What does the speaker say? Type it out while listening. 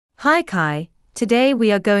Hi Kai, today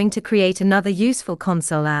we are going to create another useful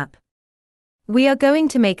console app. We are going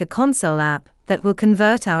to make a console app that will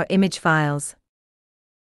convert our image files.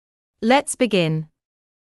 Let's begin.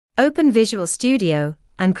 Open Visual Studio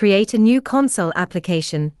and create a new console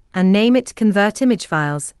application and name it Convert Image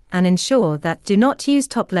Files and ensure that Do Not Use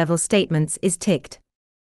Top-Level Statements is ticked.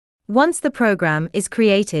 Once the program is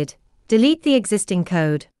created, delete the existing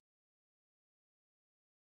code.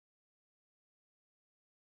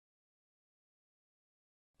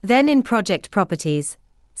 Then in Project Properties,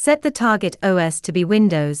 set the target OS to be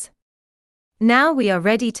Windows. Now we are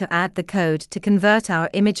ready to add the code to convert our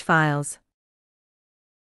image files.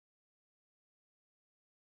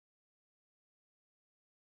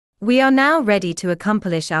 We are now ready to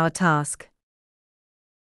accomplish our task.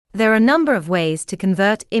 There are a number of ways to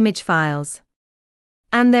convert image files.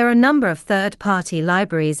 And there are a number of third-party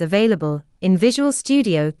libraries available in Visual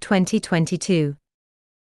Studio 2022.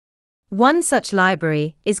 One such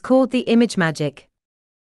library is called the ImageMagick.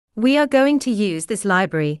 We are going to use this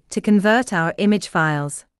library to convert our image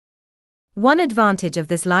files. One advantage of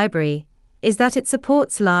this library is that it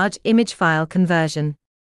supports large image file conversion.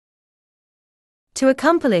 To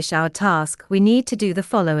accomplish our task, we need to do the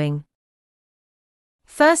following.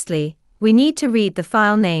 Firstly, we need to read the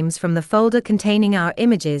file names from the folder containing our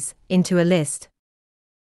images into a list.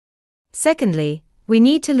 Secondly, we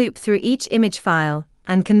need to loop through each image file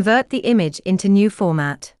and convert the image into new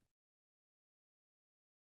format.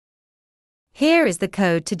 Here is the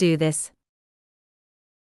code to do this.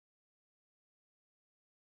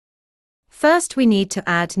 First, we need to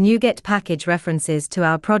add NuGet package references to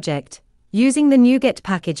our project, using the NuGet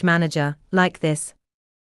package manager, like this.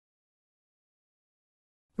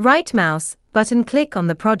 Right mouse button, click on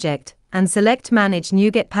the project, and select Manage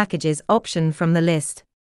NuGet Packages option from the list.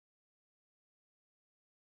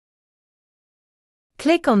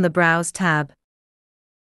 Click on the Browse tab.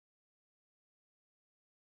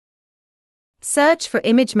 Search for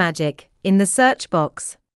ImageMagick in the search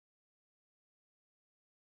box.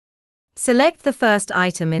 Select the first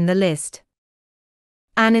item in the list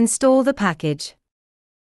and install the package.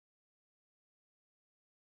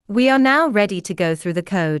 We are now ready to go through the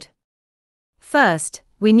code. First,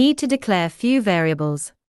 we need to declare few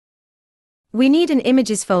variables. We need an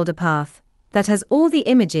images folder path that has all the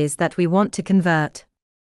images that we want to convert.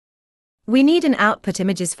 We need an output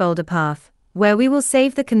images folder path, where we will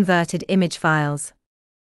save the converted image files.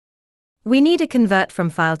 We need a convert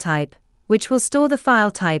from file type, which will store the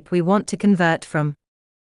file type we want to convert from.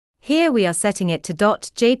 Here we are setting it to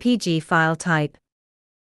 .jpg file type.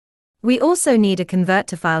 We also need a convert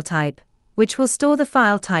to file type, which will store the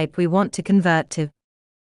file type we want to convert to.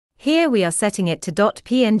 Here we are setting it to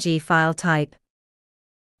 .png file type.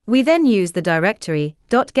 We then use the directory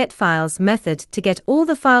 .getFiles method to get all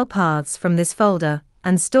the file paths from this folder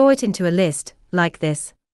and store it into a list, like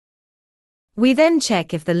this. We then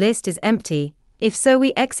check if the list is empty. If so,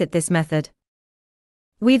 we exit this method.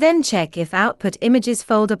 We then check if output images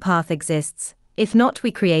folder path exists. If not,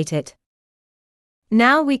 we create it.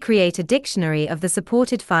 Now we create a dictionary of the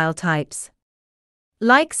supported file types.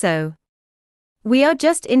 Like so. We are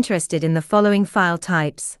just interested in the following file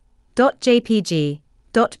types: .jpg,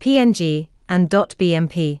 .png, and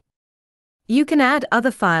 .bmp. You can add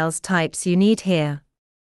other files types you need here.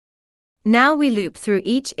 Now we loop through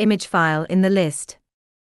each image file in the list.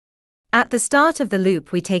 At the start of the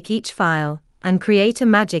loop, we take each file and create a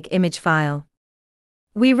magic image file.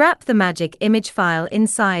 We wrap the magic image file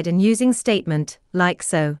inside an using statement, like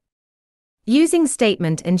so. Using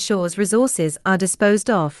statement ensures resources are disposed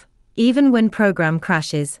of, even when program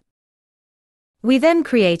crashes. We then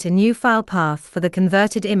create a new file path for the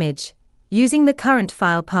converted image, using the current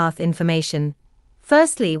file path information.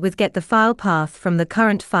 Firstly, with get the file path from the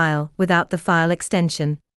current file without the file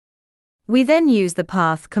extension. We then use the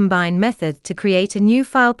path combine method to create a new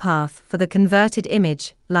file path for the converted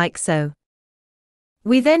image, like so.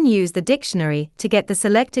 We then use the dictionary to get the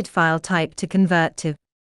selected file type to convert to,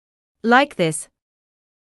 like this.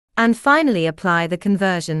 And finally apply the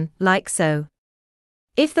conversion, like so.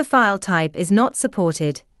 If the file type is not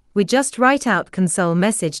supported, we just write out console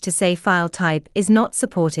message to say file type is not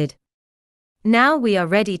supported. Now we are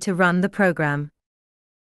ready to run the program.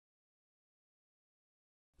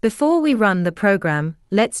 Before we run the program,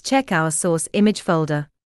 let's check our source image folder.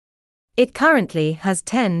 It currently has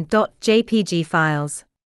 10 .jpg files.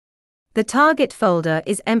 The target folder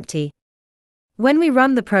is empty. When we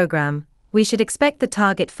run the program, we should expect the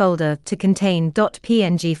target folder to contain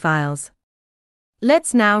 .png files.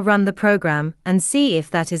 Let's now run the program and see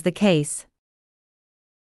if that is the case.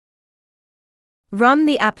 Run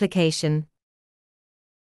the application.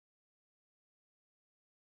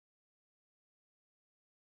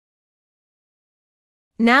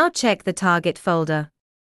 Now check the target folder.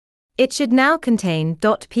 It should now contain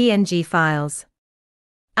 .png files.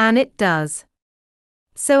 And it does.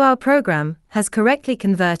 So our program has correctly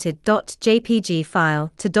converted .jpg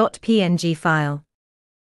file to .png file.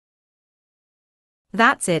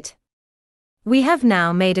 That's it. We have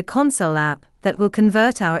now made a console app that will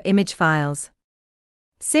convert our image files.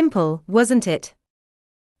 Simple, wasn't it?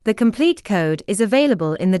 The complete code is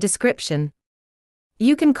available in the description.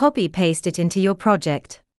 You can copy-paste it into your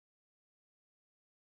project.